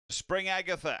Spring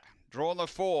Agatha, drawn the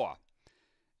 4.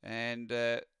 And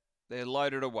they're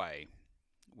loaded away.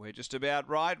 We're just about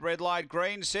right. Red light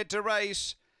green, set to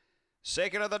race.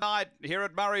 Second of the night here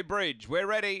at Murray Bridge. We're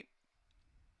ready.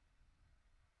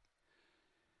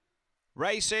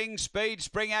 Racing, speed,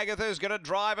 Spring Agatha is going to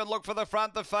drive and look for the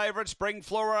front. The favourite, Spring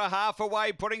Flora, half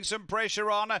away, putting some pressure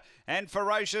on. And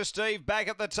Ferocious Steve back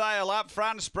at the tail. Up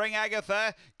front, Spring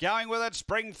Agatha, going with it,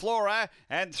 Spring Flora.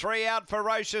 And 3 out,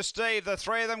 Ferocious Steve. The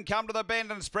 3 of them come to the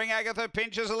bend, and Spring Agatha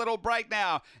pinches a little break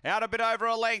now. Out a bit over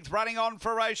a length, running on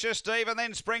Ferocious Steve, and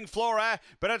then Spring Flora.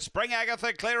 But it's Spring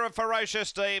Agatha clear of Ferocious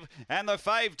Steve. And the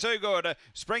fave too good.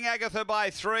 Spring Agatha by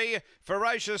 3.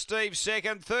 Ferocious Steve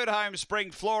second. Third home,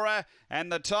 Spring Flora. And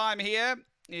the time here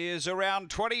is around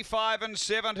 25 and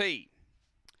 70.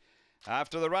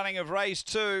 After the running of race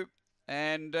 2,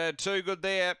 and too good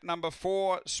there, number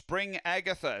 4, Spring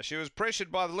Agatha. She was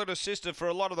pressured by the little sister for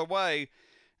a lot of the way,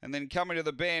 and then coming to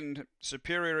the bend,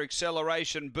 superior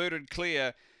acceleration, booted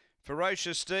clear.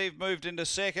 Ferocious Steve moved into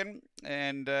second,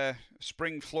 and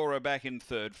Spring Flora back in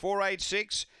third.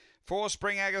 486 for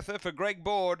Spring Agatha for Greg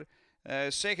Board.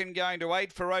 Second going to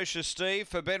 8, Ferocious Steve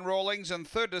for Ben Rawlings, and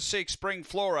third to 6, Spring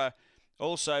Flora,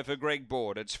 also for Greg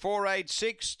Board. It's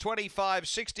 486, 25,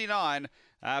 69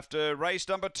 after race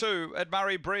number 2 at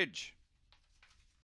Murray Bridge.